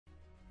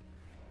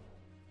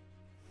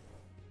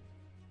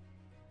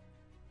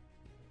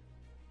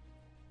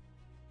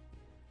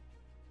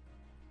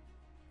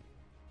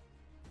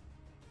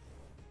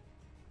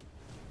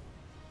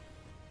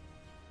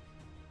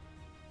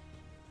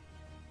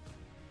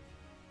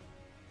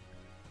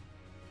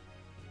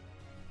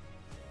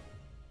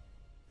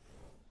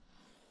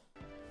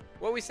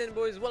What we saying,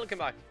 boys? Welcome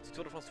back to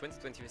Tour de France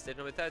 2020, stage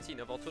number 13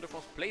 of our Tour de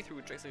France playthrough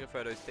with Trek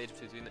Segafredo, stage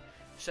between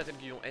Châtel,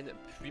 Guyon and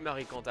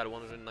Châtel,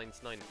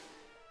 189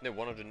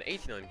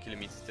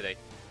 kilometers today.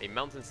 A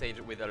mountain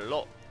stage with a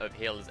lot of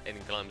hills and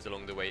climbs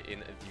along the way in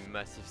the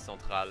Massif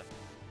Central.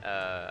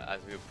 As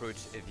we approach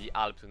the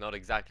Alps, we're not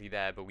exactly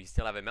there, but we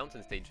still have a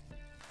mountain stage,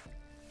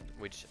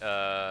 which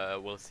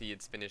we'll see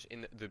its finish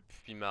in the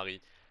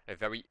Puy-Marie. A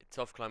very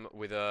tough climb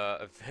with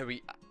a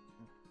very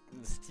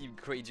steep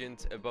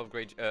gradient, above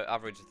grade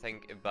average I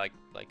think like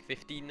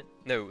 15,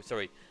 no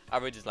sorry,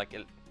 average is like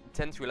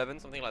 10 to 11,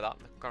 something like that.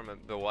 I can't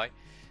remember why,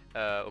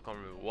 or can't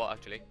remember what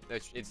actually. No,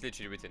 it's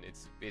literally written,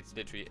 it's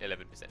literally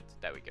 11%,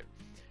 there we go.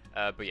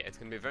 But yeah, it's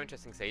gonna be a very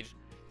interesting stage.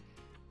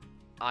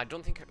 I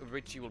don't think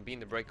Richie will be in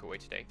the breakaway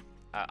today,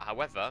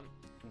 however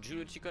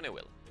Giulio Ciccone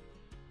will.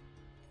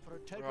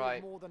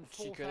 Right,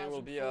 Ciccone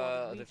will be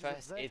the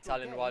first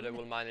Italian rider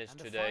we'll manage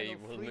today.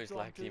 We'll most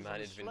likely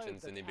manage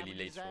Vincenzo Nibali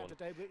later on,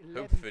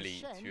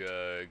 hopefully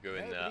to go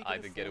and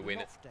either get a win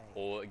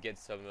or get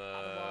some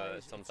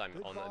time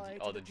on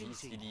the other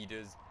GC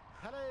leaders.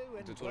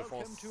 The Tour de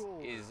France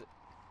is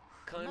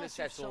kind of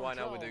settled right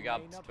now with the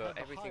gaps, but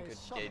everything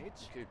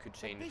could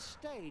change.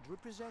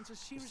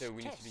 So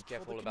we need to be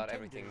careful about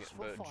everything.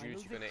 But Giulio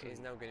Ciccone is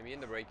now going to be in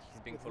the break.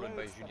 He's being followed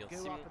by Julien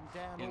Simon,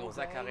 Ilno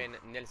Zacharen,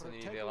 Nelson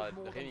Oliveira,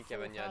 Rémi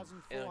Cavagna,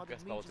 Enrico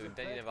Gasparotto,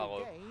 Danny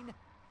Navarro,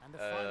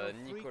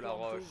 Nicolas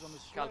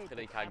Roche,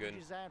 Carl-Frédéric Hagen.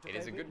 It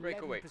is a good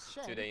breakaway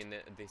today in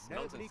this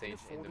mountain stage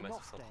in the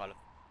Massif Central.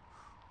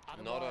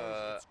 Not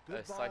a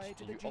sight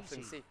you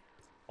often see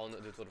on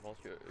the Tour de France.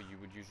 You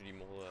would usually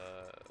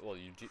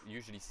you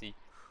usually see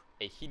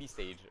a hilly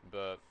stage,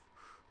 but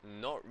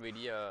not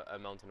really a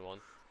mountain one.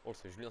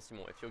 Also, Julien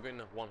Simon, if you're going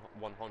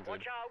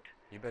 100,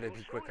 you better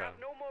be quicker,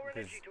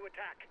 because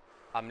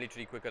I'm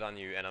literally quicker than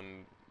you, and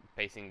I'm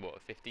pacing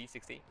what, 50,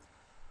 60?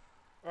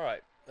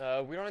 Alright,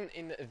 we're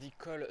in the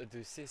Col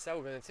de Cessa.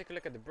 We're going to take a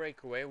look at the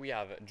breakaway. We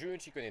have Giulio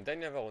Ciccone,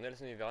 Danny Navarro,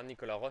 Nelson Oliveira,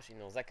 Nicolas Roche,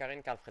 Ilno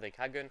Zacharen, Carl-Frédéric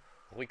Hagen,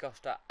 Rui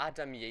Costa,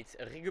 Adam Yates,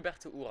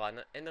 Rigoberto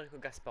Urán, Enrico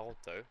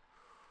Gasparotto,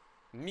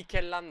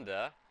 Mikel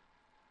Landa.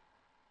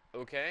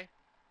 Okay,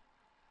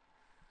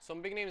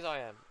 some big names are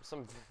here.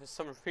 Some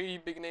really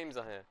big names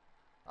are here.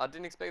 I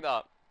didn't expect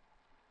that.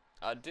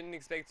 I didn't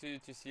expect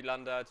to see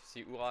Landa, to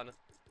see Urán.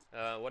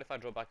 What if I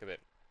draw back a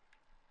bit?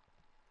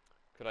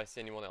 Could I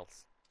see anyone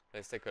else?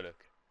 Let's take a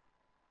look.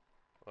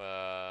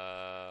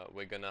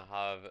 We're gonna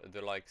have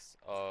the likes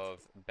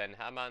of Ben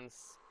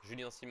Hamans,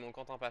 Julien Simon,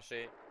 Quentin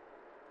Paché,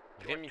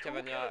 Rémi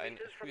Cavagna, and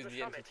who's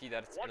the entity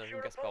that's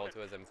Enrico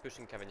Gasparotto as I'm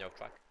pushing Cavagna off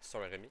track.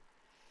 Sorry, Rémi.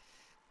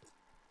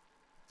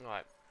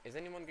 Alright, is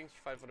anyone going to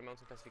fight for the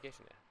mountain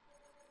classification here?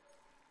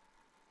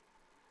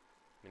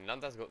 I mean,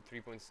 Landa's got 3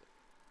 points.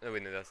 No,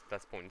 wait, no,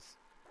 that's points.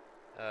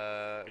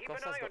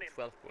 Costa's got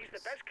 12 points.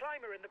 He's the best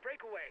climber in the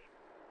breakaway.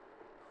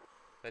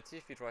 Let's see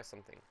if he tries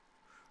something.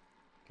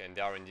 Okay, and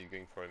they are indeed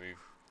going for a move.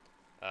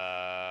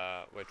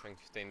 We're trying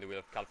to stay in the wheel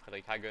of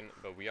Carl-Frédéric Hagen,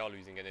 but we are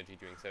losing energy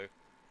doing so.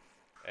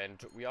 And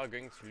we are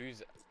going to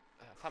lose...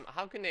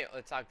 how can they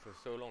attack for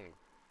so long?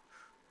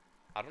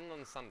 I don't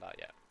understand that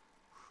yet.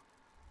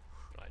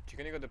 Right,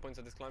 Ciccone got the points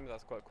at this climb,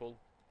 that's quite cool.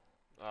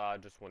 I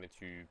just wanted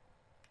to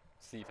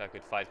see if I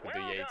could fight with the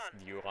Yates,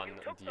 the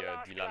Urán,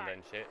 the Landa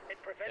and shit.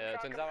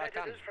 Turns out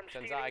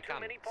I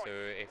can. So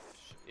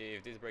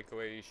if this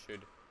breakaway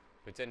should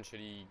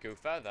potentially go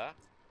further,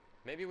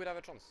 maybe we'd have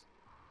a chance.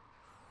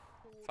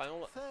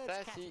 Final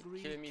 30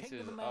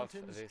 kilometers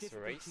of this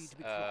race.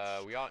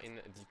 We are in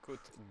the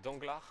Côte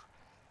d'Anglars.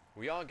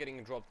 We are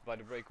getting dropped by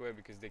the breakaway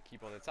because they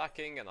keep on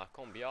attacking and I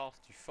can't be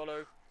asked to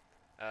follow.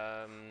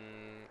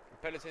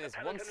 Peloton is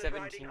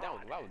 117 down.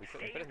 Wow, the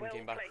Peloton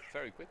came back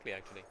very quickly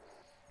actually.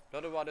 A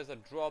lot of riders are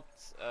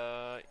dropped.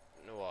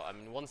 No, I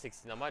mean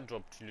 116. I might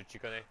drop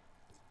Ciccone.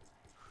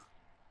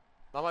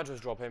 I might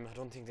just drop him. I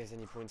don't think there's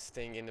any point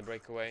staying in the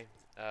breakaway.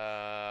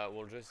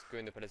 We'll just go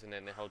in the Peloton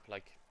and help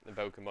like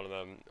Bauke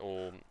Mollema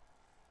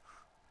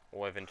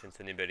or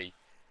Vincenzo Nibali.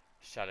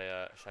 Shall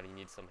he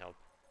need some help?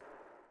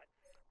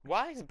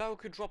 Why is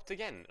Bauke dropped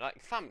again?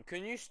 Like, fam,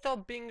 can you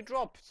stop being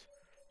dropped?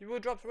 You were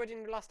dropped already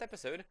in the last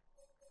episode.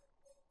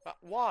 But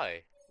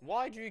why?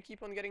 Why do you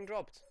keep on getting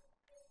dropped?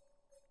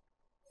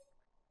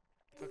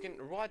 Fucking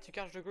right to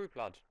catch the group,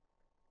 lad.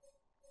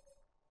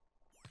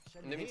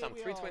 In the meantime,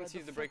 320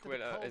 is the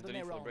breakaway, is the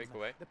lead for the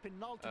breakaway.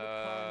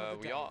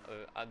 We are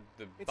at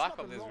the back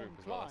of this group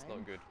as well. That's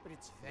not good. But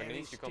it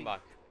needs to come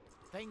back.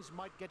 Things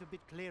might get a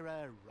bit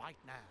clearer right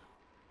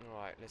now.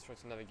 Alright, let's try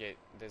to navigate.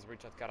 There's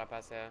Richard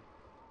Carapaz here.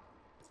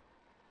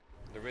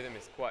 The rhythm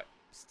is quite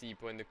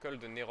steep. We're in the Col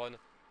de Néron.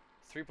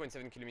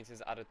 3.7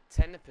 kilometers at a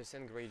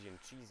 10% gradient.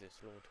 Jesus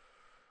Lord.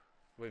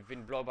 We've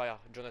been blocked by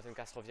Jonathan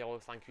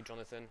Castroviero. Thank you,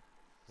 Jonathan.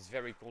 It's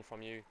very cool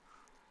from you.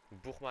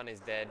 Buchmann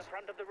is dead. The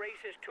front of the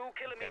race is 2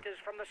 kilometers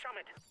from the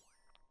summit.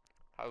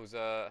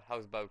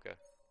 How's Bauke?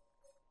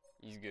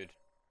 He's good.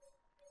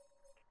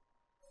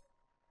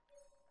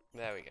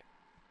 There we go.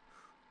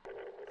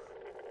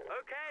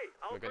 Okay,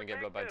 we're gonna get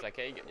blocked by Jack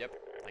Haig. Yep,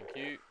 thank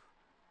you.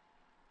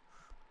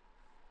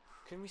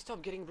 Can we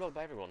stop getting blocked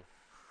by everyone?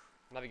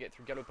 Navigate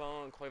through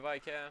Galopin,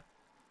 Kruijwijk.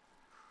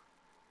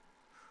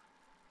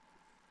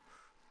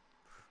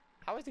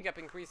 How is the gap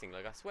increasing?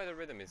 Like, I swear the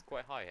rhythm is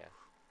quite high here.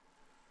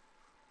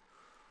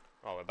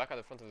 Oh, we're back at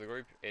the front of the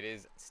group. It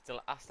is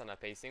still Astana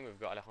pacing. We've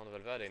got Alejandro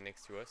Valverde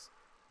next to us,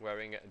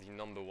 wearing the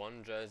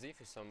 #1 jersey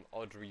for some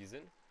odd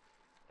reason.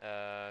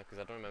 Because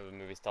I don't remember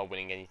Movistar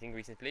winning anything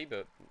recently,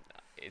 but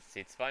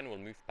it's fine. We'll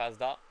move past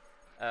that.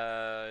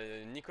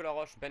 Nicolas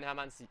Roche, Ben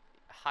Hermans,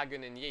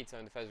 Hagen and Yates are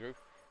in the first group.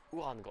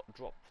 Uran got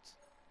dropped.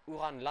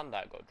 Uran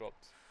Landa got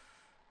dropped.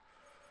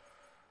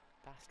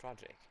 That's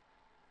tragic.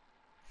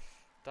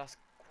 That's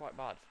quite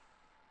bad.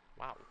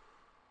 Wow.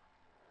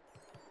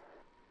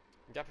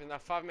 Gap is now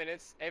 5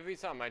 minutes. Every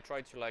time I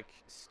try to like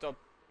stop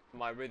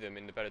my rhythm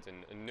in the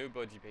peloton and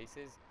nobody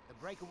paces.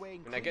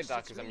 And I get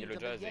that because I'm yellow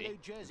jersey.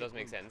 It does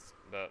make sense,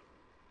 but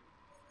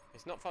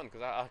it's not fun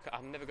because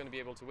I'm never going to be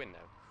able to win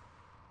now.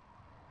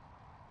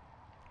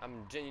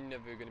 I'm genuinely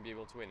never going to be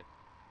able to win.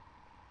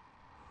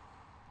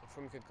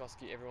 From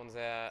Kudkowski, everyone's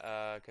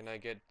there. Can I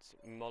get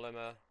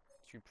Mollema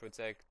to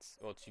protect,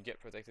 or to get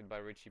protected by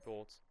Richie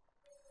Port?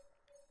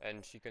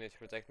 And she can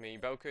protect me.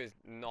 Bauke is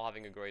not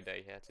having a great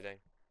day here today.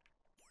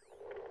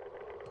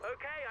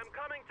 Okay, I'm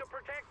coming to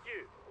protect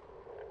you.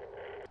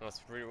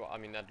 That's really what I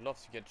mean. I'd love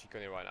to get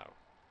Chicone right now.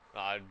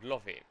 I'd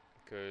love it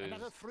because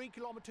another 3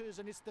 kilometers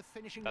and it's the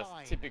finishing that's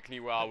line. typically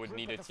where I would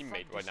need a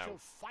teammate right now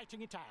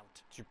Fighting it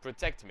out. to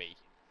protect me.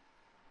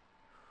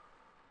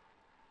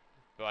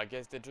 But I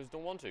guess they just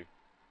don't want to.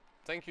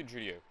 Thank you,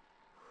 Julio.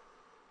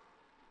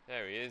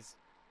 There he is.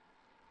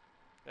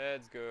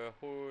 Let's go,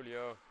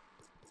 Julio.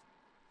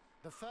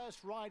 The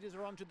first riders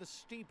are onto the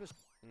steepest.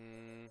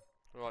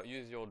 Right,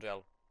 use your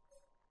gel.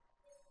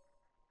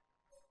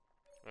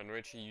 And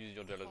Richie, use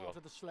your gel as well. Part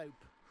of the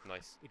slope.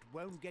 Nice. It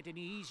won't get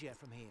any easier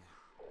from here.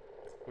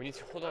 We need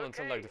to hold on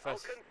until like the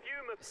first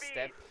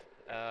step.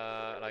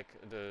 Like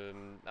the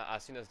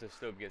as soon as the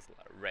slope gets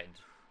red,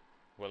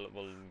 we'll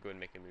go and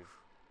make a move.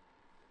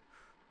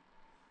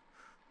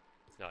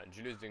 No,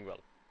 Julio's doing well.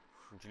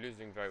 Julio's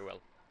doing very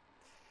well.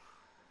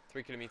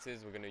 3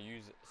 kilometers. We're gonna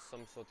use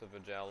some sort of a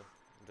gel,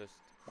 just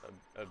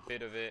a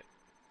bit of it.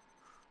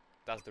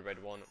 That's the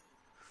red one.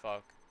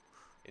 Fuck.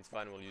 It's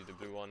fine. We'll use the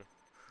blue one.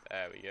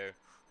 There we go.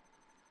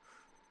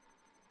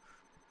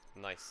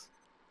 Nice.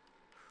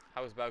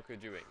 How's Bauke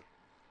doing?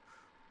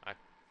 I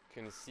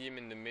can see him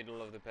in the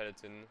middle of the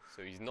peloton,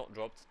 so he's not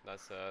dropped.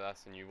 That's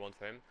a new one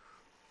for him.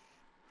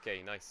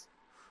 Okay, nice.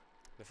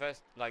 The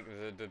first, like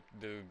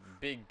the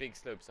big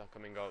slopes are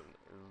coming out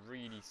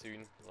really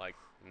soon. Like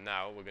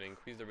now, we're gonna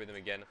increase the rhythm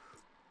again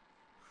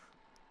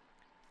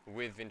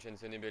with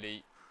Vincenzo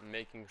Nibali,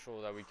 making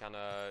sure that we can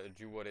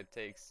do what it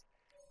takes.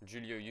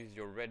 Giulio, use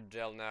your red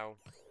gel now.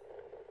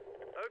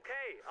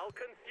 Okay, I'll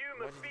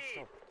consume a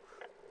feed.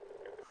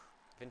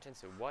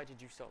 Vincenzo, why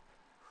did you stop?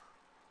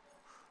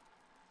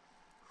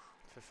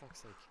 For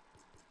fuck's sake.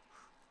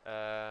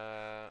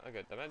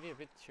 Okay, that might be a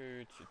bit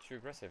too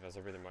aggressive as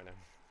a rhythm right now.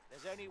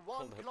 There's only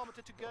 1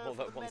 kilometer to go. Hold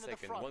for up the 1 men second. at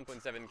the front.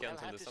 1.7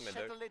 counts on the summit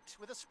though. Settle it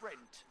with a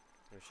sprint.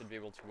 We should be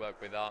able to work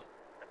with that.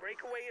 The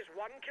breakaway is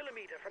 1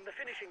 kilometer from the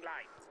finishing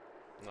line.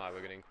 No,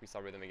 we're gonna increase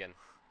our rhythm again.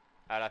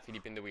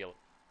 Alaphilippe in the wheel.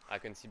 I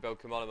can see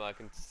Bauke Mollema, I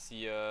can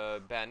see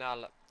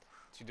Bernal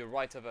to the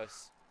right of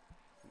us.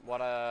 What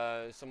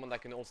someone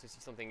that can also see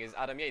something is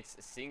Adam Yates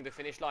seeing the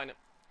finish line.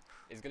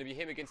 It's gonna be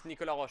him against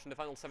Nicolas Roche in the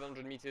final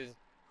 700 meters.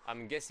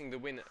 I'm guessing the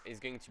win is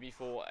going to be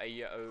for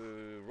a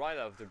rider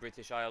of the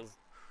British Isles.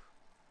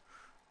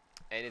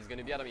 And it's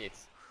gonna be Adam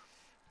Yates.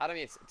 Adam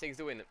Yates takes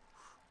the win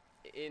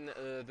in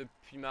the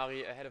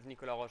Puy-Marie ahead of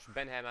Nicolas Roche,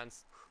 Ben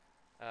Hermans.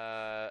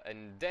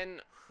 And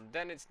then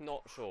it's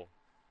not sure.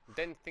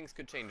 Then things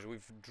could change.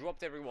 We've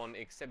dropped everyone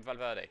except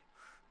Valverde.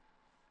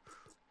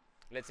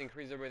 Let's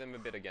increase the rhythm a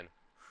bit again.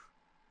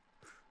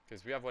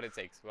 Because we have what it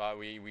takes. Well,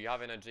 we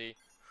have energy.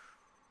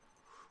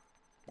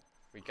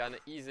 We can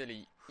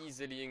easily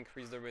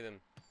increase the rhythm.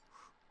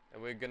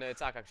 And we're gonna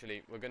attack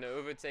actually. We're gonna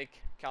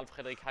overtake Carl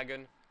Fredrik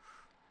Hagen.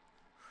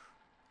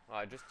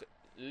 Alright, just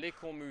les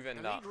qu'on move and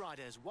that. The lead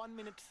riders 1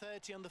 minute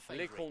 30 on the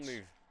Les favourites. qu'on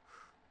move.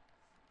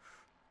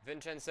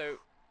 Vincenzo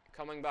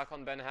coming back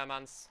on Ben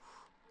Hermans.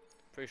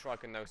 Pretty sure I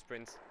can now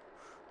sprint.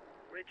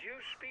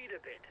 Reduce speed a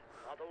bit,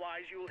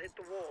 otherwise you'll hit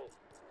the wall.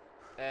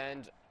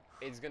 And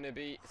it's gonna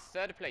be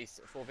 3rd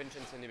place for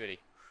Vincenzo Nibali.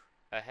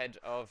 Ahead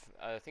of,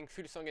 I think,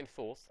 Fulsang in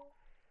 4th.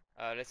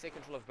 Let's take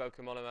control of Bauke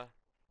Mollema.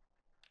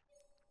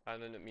 I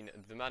mean,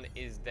 the man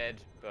is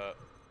dead, but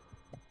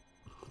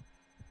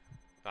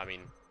I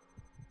mean,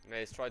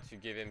 let's try to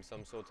give him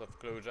some sort of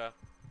closure.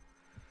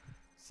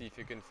 See if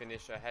you can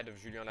finish ahead of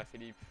Julien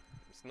Lafilippe.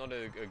 It's not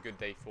a good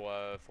day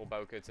for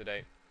Bauke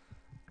today.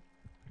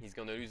 He's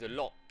gonna lose a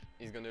lot.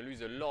 He's gonna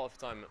lose a lot of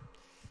time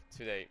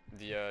today.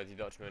 The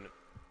Dutchman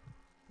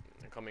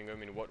coming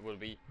home in what will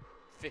be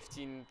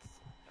 15th,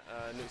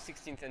 no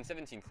 16th and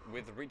 17th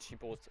with Richie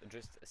Port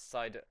just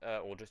side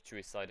or just to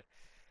his side.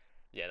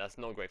 Yeah, that's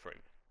not great for him.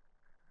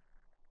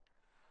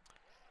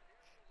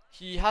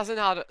 He hasn't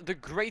had the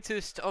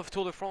greatest of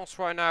Tour de France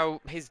right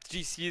now. His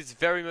GC is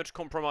very much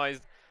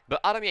compromised.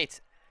 But Adam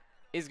Yates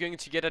is going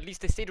to get at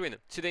least a stage win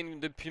today in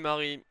the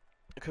Puy-Marie.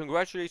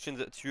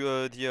 Congratulations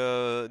to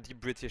the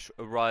British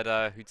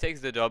rider who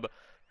takes the job.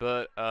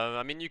 But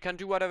I mean, you can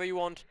do whatever you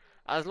want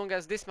as long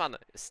as this man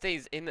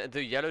stays in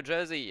the yellow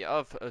jersey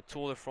of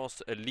Tour de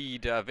France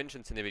lead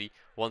Vincent Nibali.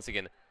 Once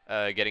again,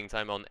 getting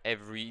time on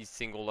every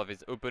single of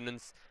his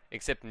opponents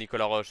except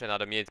Nicolas Roche and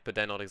Adam Yates, but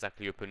they're not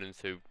exactly opponents,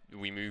 so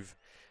we move.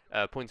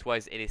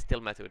 Points-wise, it is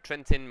still Matteo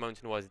Trentin.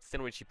 Mountain-wise, it's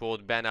still Richie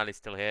Porte. Bernal is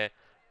still here.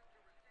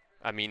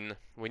 I mean,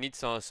 we need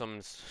some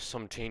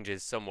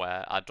changes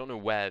somewhere. I don't know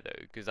where though,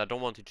 because I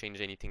don't want to change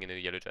anything in the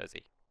yellow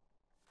jersey.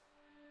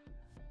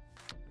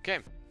 Okay,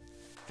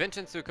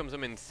 Vincenzo comes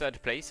home in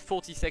 3rd place,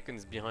 40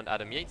 seconds behind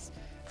Adam Yates.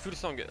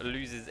 Fulsang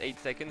loses 8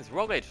 seconds.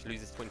 Roglic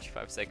loses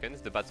 25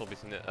 seconds. The battle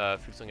between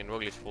Fulsang and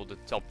Roglic for the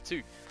top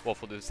 2, well,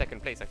 for the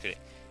 2nd place actually,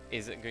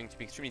 is going to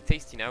be extremely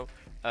tasty now.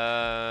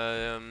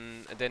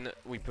 Then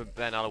we put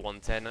Bernal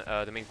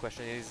 110. The main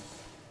question is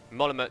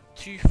Mollema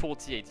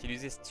 248. He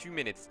loses 2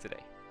 minutes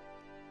today.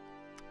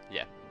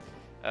 Yeah.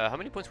 How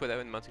many points were there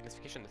in the mountain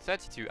classification?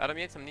 32. Adam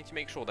Yates, I need to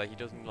make sure that he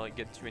doesn't like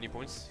get too many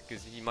points,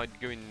 because he might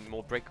go in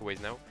more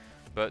breakaways now.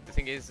 But the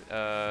thing is,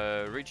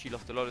 Richie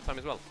lost a lot of time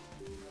as well,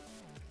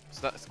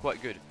 so that's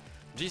quite good.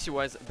 GC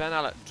wise,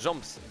 Bernal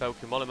jumps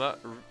Bauke Mollema.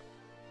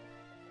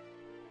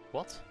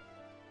 What?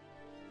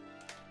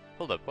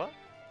 Hold up, what?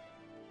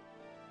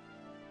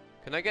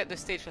 Can I get the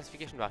stage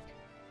classification back?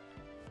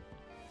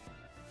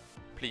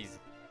 Please.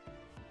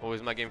 Or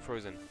is my game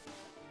frozen?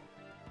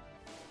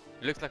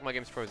 It looks like my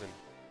game's frozen.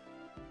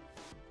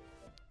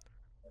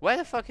 Where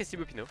the fuck is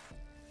Thibaut Pinot?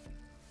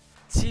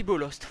 Thibaut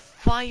lost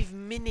 5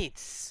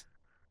 minutes!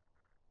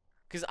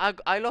 Because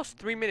I lost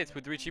 3 minutes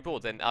with Richie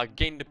Porte and I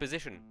gained the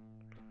position.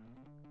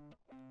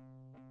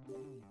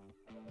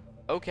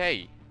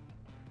 Okay.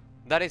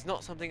 That is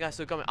not something I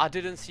saw coming. I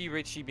didn't see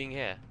Richie being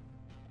here.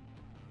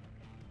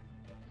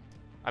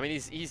 I mean,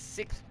 he's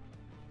 6th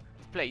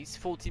place,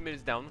 40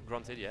 minutes down,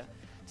 granted, yeah.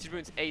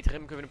 6.8,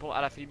 Remco Evenepoel,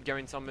 Alaphilippe,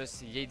 Geraint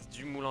Thomas, Yates,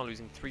 Dumoulin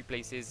losing 3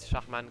 places,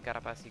 Sharman,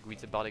 Carapaz,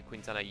 Guita, Bardet,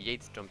 Quintana,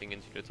 Yates jumping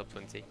into the top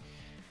 20.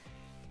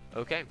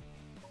 Okay.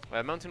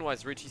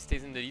 Mountain-wise, Richie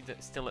stays in the lead,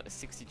 still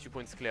 62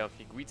 points clear of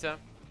Guita.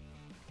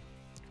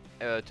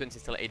 20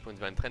 still 8 points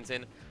behind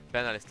Trentin.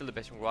 Bernal is still the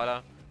best young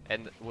rider,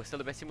 and we're still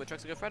the best team with Trek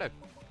Segafredo.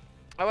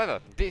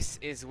 However, this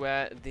is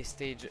where this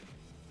stage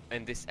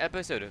and this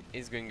episode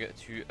is going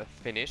to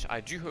finish. I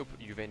do hope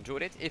you've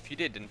enjoyed it. If you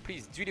did, then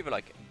please do leave a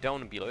like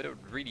down below. It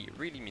would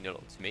really mean a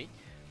lot to me.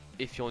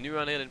 If you're new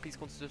around here, then please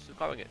consider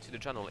subscribing to the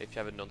channel if you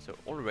haven't done so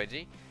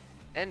already.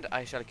 And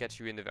I shall catch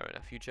you in the very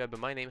near future. But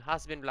my name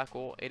has been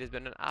Blacko. It has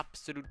been an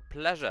absolute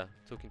pleasure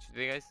talking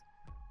to you guys.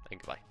 And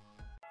goodbye.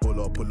 Pull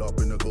up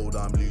in the gold,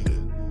 I'm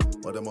leading.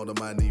 But them other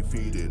man need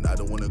feeding. I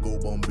don't wanna go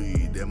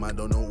Bombay. Them I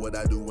don't know what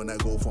I do when I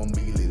go from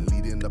Beeling.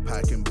 Leading the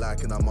pack in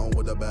black and I'm on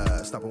with the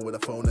bag. Snapping with a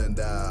phone and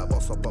dab.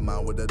 Boss up a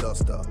man with a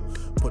duster.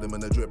 Put him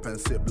in the drip and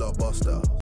sip blockbuster.